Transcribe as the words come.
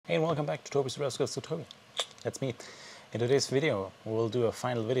Hey, and welcome back to Toby's Rescues Tutorial. That's me. In today's video, we'll do a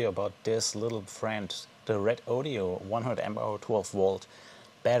final video about this little friend, the REDODO 100 amp hour 12 volt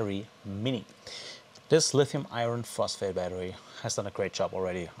battery mini. This lithium iron phosphate battery has done a great job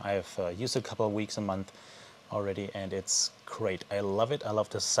already. I've used it a couple of weeks, a month already, and it's great. I love it. I love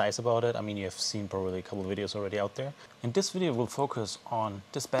the size about it. I mean, you've seen probably a couple of videos already out there. And this video will focus on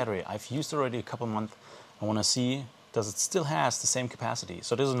this battery. I've used it already a couple of months. I want to see, does it still has the same capacity?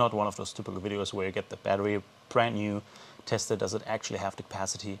 So this is not one of those typical videos where you get the battery brand new, test it, does it actually have the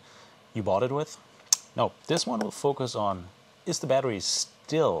capacity you bought it with? No, this one will focus on, is the battery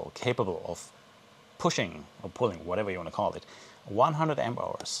still capable of pushing or pulling, whatever you want to call it, 100 amp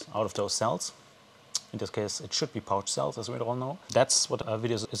hours out of those cells? In this case, it should be pouch cells, as we all know. That's what our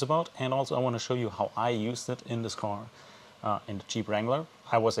video is about. And also I want to show you how I used it in this car, in the Jeep Wrangler.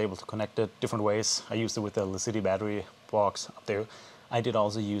 I was able to connect it different ways. I used it with the Licitti battery box up there. I did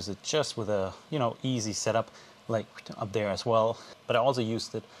also use it just with a, easy setup, like up there as well. But I also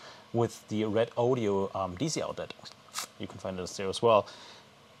used it with the REDODO DC outlet. You can find it there as well.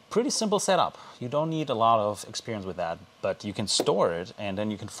 Pretty simple setup. You don't need a lot of experience with that, but you can store it and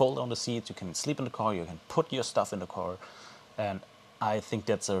then you can fold on the seats, you can sleep in the car, you can put your stuff in the car. And I think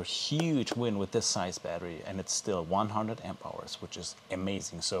that's a huge win with this size battery, and it's still 100 amp hours, which is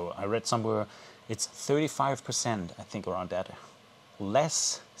amazing. So I read somewhere it's 35%, I think around that,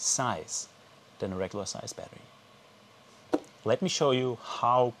 less size than a regular size battery. Let me show you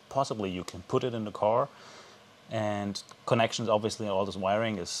how possibly you can put it in the car. And connections, obviously, all this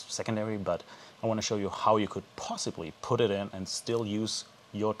wiring is secondary, but I want to show you how you could possibly put it in and still use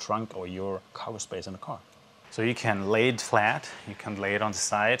your trunk or your cargo space in the car. So you can lay it flat, you can lay it on the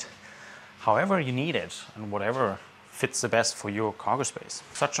side, however you need it, and whatever fits the best for your cargo space.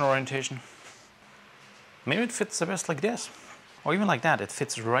 Such an orientation. Maybe it fits the best like this, or even like that. It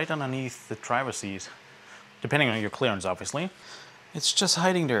fits right underneath the driver's seat, depending on your clearance, obviously. It's just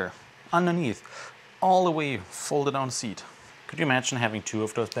hiding there, underneath, all the way folded on the seat. Could you imagine having two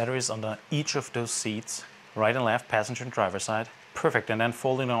of those batteries under each of those seats, right and left, passenger and driver side? Perfect, and then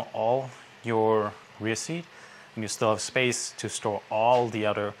folding on all your rear seat, and you still have space to store all the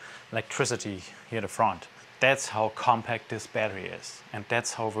other electricity here at the front. That's how compact this battery is, and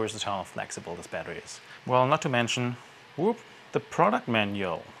that's how versatile and flexible this battery is. Well, not to mention, the product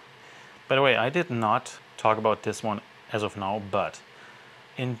manual. By the way, I did not talk about this one as of now, but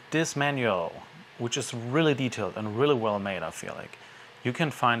in this manual, which is really detailed and really well made, I feel like, you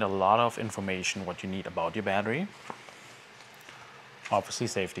can find a lot of information what you need about your battery. Obviously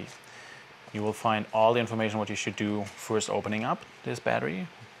safety. You will find all the information what you should do first opening up this battery.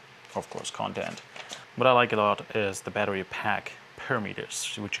 Of course, content. What I like a lot is the battery pack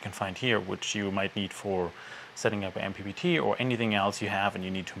parameters, which you can find here, which you might need for setting up an MPPT or anything else you have and you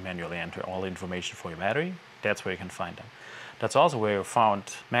need to manually enter all the information for your battery. That's where you can find them. That's also where you found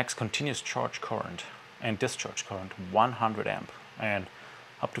max continuous charge current and discharge current 100 amp, and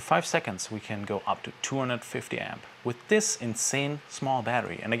up to 5 seconds we can go up to 250 amp with this insane small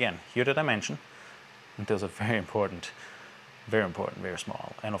battery. And again, here the dimension, and those are very important, very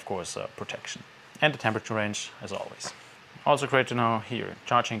small, and of course protection and the temperature range as always. Also great to know here,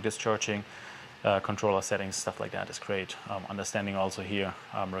 charging, discharging, controller settings, stuff like that is great. Understanding also here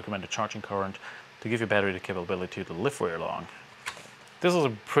recommended charging current to give your battery the capability to live very long. This is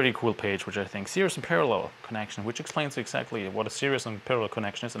a pretty cool page, which I think series and parallel connection, which explains exactly what a series and parallel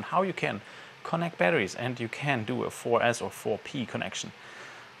connection is and how you can connect batteries, and you can do a 4S or 4P connection,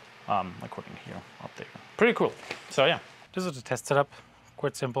 according here up there. Pretty cool. So yeah, this is the test setup.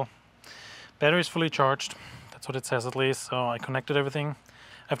 Quite simple. Battery is fully charged. That's what it says at least. So I connected everything. I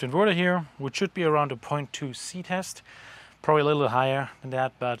have the inverter here, which should be around a 0.2 C test. Probably a little higher than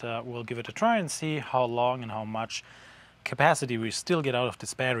that, but we'll give it a try and see how long and how much capacity we still get out of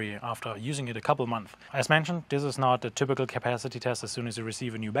this battery after using it a couple months. As mentioned, this is not a typical capacity test as soon as you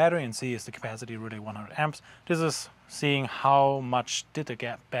receive a new battery and see is the capacity really 100 amps. This is seeing how much did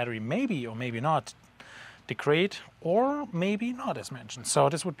the battery maybe or maybe not degrade, or maybe not, as mentioned. So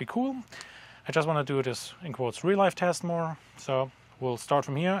this would be cool. I just want to do this in quotes real life test more. So we'll start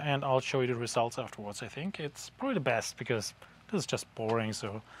from here and I'll show you the results afterwards. I think it's probably the best because this is just boring.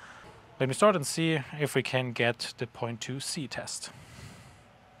 So let me start and see if we can get the 0.2 C test.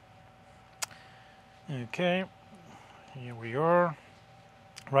 Okay, here we are.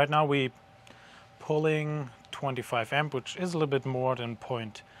 Right now we're pulling 25 amp, which is a little bit more than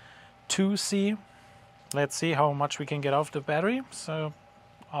 0.2 C. Let's see how much we can get off the battery. So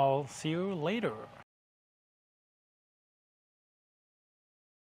I'll see you later.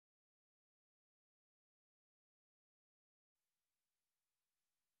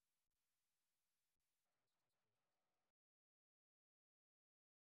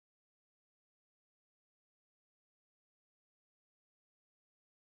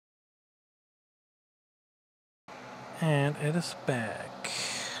 And it is back.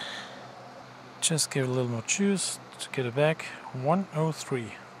 Just give it a little more juice to get it back.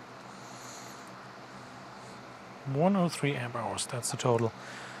 103. 103 amp hours, that's the total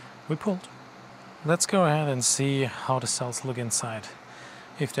we pulled. Let's go ahead and see how the cells look inside.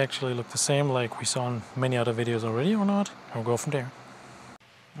 If they actually look the same like we saw in many other videos already or not, we'll go from there.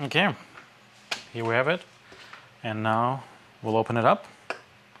 Okay, here we have it. And now we'll open it up.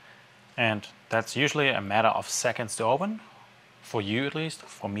 And that's usually a matter of seconds to open. For you at least.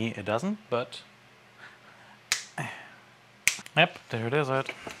 For me it doesn't, but... Yep, there it is.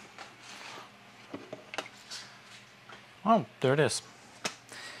 Oh, there it is.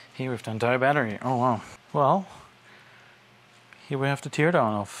 Here we have the entire battery. Oh wow. Well, here we have the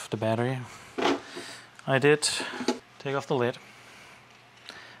teardown of the battery. I did take off the lid.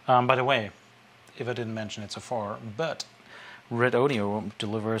 By the way, if I didn't mention, it's a 4, but REDODO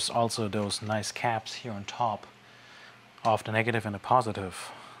delivers also those nice caps here on top of the negative and the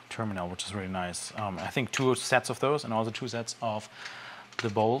positive terminal, which is really nice. I think 2 sets of those, and also 2 sets of the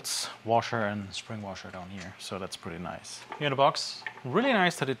bolts, washer and spring washer down here, so that's pretty nice. Here in the box, really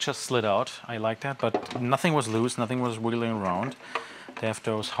nice that it just slid out. I like that, but nothing was loose, nothing was wiggling around. They have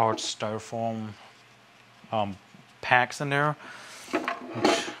those hard styrofoam packs in there,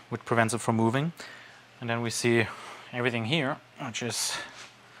 which prevents it from moving. And then we see everything here, which is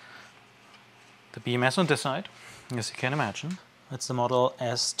the BMS on this side, as you can imagine. It's the model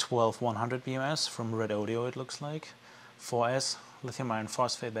S12100 BMS from REDODO, it looks like. 4S lithium iron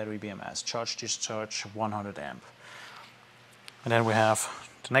phosphate battery BMS, charge discharge 100 amp. And then we have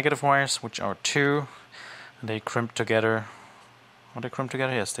the negative wires, which are 2, and they crimp together. Are they crimped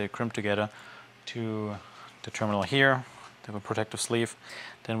together? Yes, they crimp together to the terminal here. They have a protective sleeve.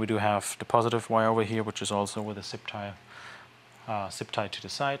 Then we do have the positive wire over here, which is also with a zip tie to the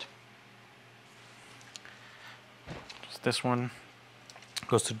side. Just this one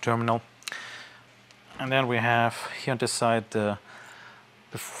goes to the terminal. And then we have here on this side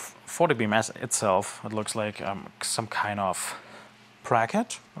for the BMS itself, it looks like some kind of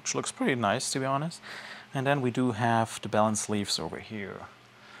bracket, which looks pretty nice to be honest. And then we do have the balance sleeves over here.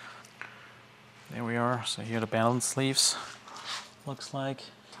 There we are. So here the balance sleeves looks like.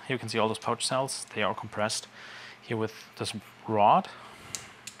 Here you can see all those pouch cells. They are compressed here with this rod.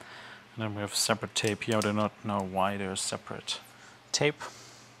 And then we have separate tape here. I do not know why there's separate tape.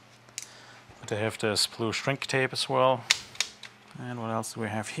 But they have this blue shrink tape as well. And what else do we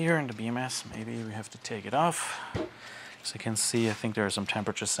have here in the BMS? Maybe we have to take it off. As you can see, I think there are some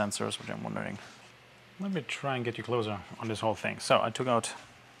temperature sensors, which I'm wondering. Let me try and get you closer on this whole thing. So I took out,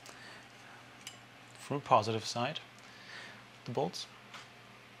 from the positive side, the bolts.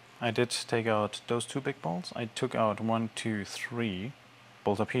 I did take out those 2 big bolts. I took out 1, 2, 3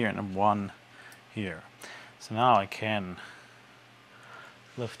 bolts up here and 1 here. So now I can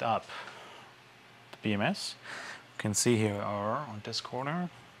lift up the BMS. You can see here are on this corner.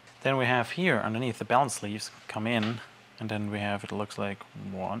 Then we have here underneath the balance sleeves come in, and then we have, it looks like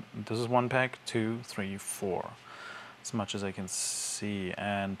 1, this is 1 pack, 2, 3, 4, as much as I can see.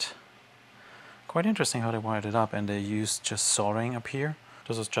 And quite interesting how they wired it up, and they used just soldering up here.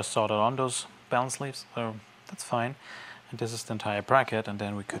 This is just soldered on those balance sleeves, so that's fine. And this is the entire bracket, and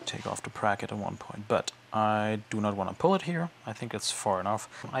then we could take off the bracket at one point, but I do not want to pull it here. I think it's far enough.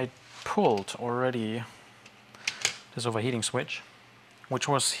 I pulled already this overheating switch, which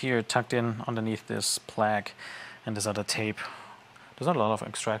was here tucked in underneath this plug and this other tape. There's not a lot of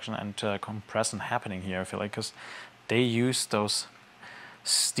extraction and compression happening here, I feel like, because they use those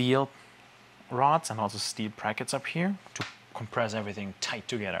steel rods and also steel brackets up here to compress everything tight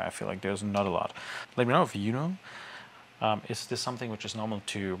together. I feel like there's not a lot. Let me know if you know. Is this something which is normal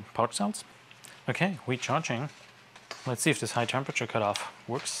to pouch cells? Okay, recharging. Let's see if this high temperature cutoff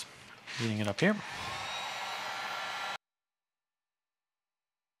works. Heating it up here.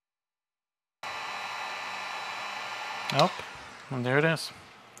 Nope, and there it is.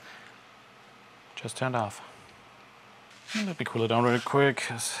 Just turned off. Let me cool it down really quick,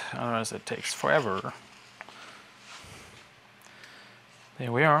 because otherwise it takes forever.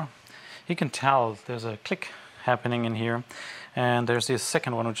 There we are. You can tell there's a click happening in here, and there's this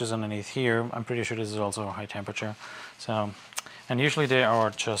second one which is underneath here. I'm pretty sure this is also high temperature. So, and usually they are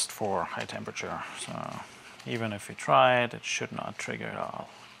just for high temperature. So even if we try it, it should not trigger at all.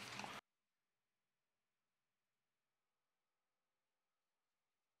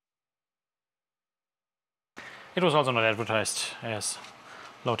 It was also not advertised as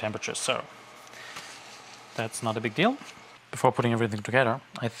low temperature, so that's not a big deal. Before putting everything together,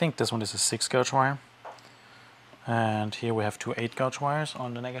 I think this one is a 6 gauge wire. And here we have 2 8 gauge wires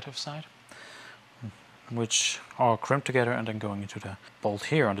on the negative side. which are crimped together and then going into the bolt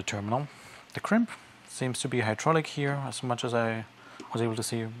here on the terminal. The crimp seems to be hydraulic here, as much as I was able to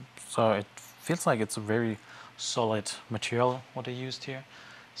see, so it feels like it's a very solid material what they used here.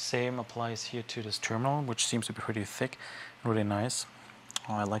 Same applies here to this terminal, which seems to be pretty thick, really nice.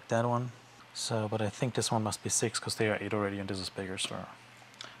 Oh, I like that one. So, but I think this one must be 6 because they are 8 already and this is bigger, so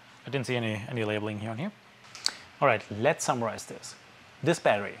I didn't see any labeling here on here. All right, let's summarize this. This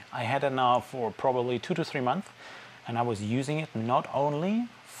battery, I had it now for probably 2 to 3 months, and I was using it not only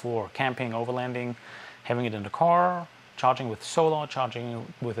for camping, overlanding, having it in the car, charging with solar,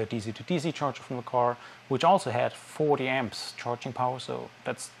 charging with a DC to DC charger from the car, which also had 40 amps charging power, so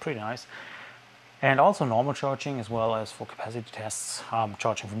that's pretty nice. And also normal charging, as well as for capacity tests,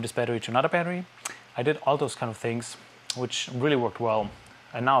 charging from this battery to another battery. I did all those kind of things, which really worked well.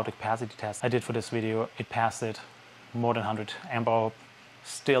 And now the capacity test I did for this video, it passed it, more than 100 amp hour,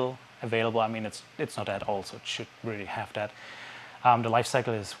 still available. I mean, it's not at all, so it should really have that. The life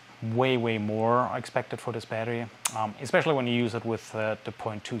cycle is way more expected for this battery, especially when you use it with the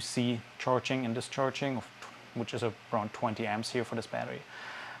 0.2C charging and discharging, which is around 20 amps here for this battery.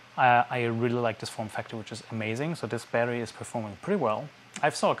 I really like this form factor, which is amazing. So this battery is performing pretty well.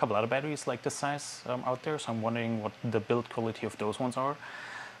 I've saw a couple other batteries like this size out there, so I'm wondering what the build quality of those ones are.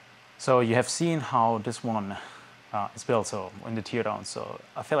 So you have seen how this one is built, so in the teardown. So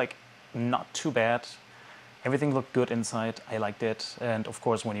I feel like not too bad. Everything looked good inside. I liked it. And of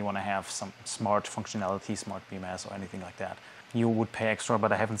course, when you want to have some smart functionality, smart BMS or anything like that, you would pay extra,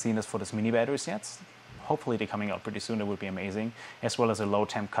 but I haven't seen this for this mini batteries yet. Hopefully they're coming out pretty soon. It would be amazing, as well as a low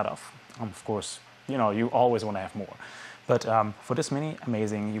temp cutoff. Of course, you know, you always want to have more. But for this mini,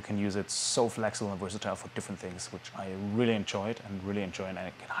 amazing. You can use it so flexible and versatile for different things, which I really enjoyed and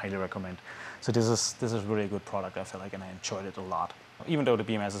I can highly recommend. So this is really a good product, I feel like, and I enjoyed it a lot. Even though the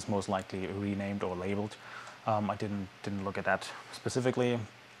BMS is most likely renamed or labeled, I didn't look at that specifically,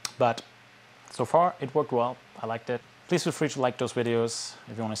 but so far it worked well. I liked it. Please feel free to like those videos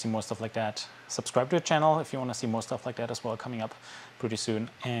if you want to see more stuff like that. Subscribe to the channel if you want to see more stuff like that as well coming up pretty soon.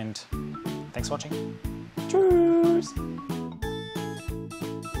 And thanks for watching. Cheers!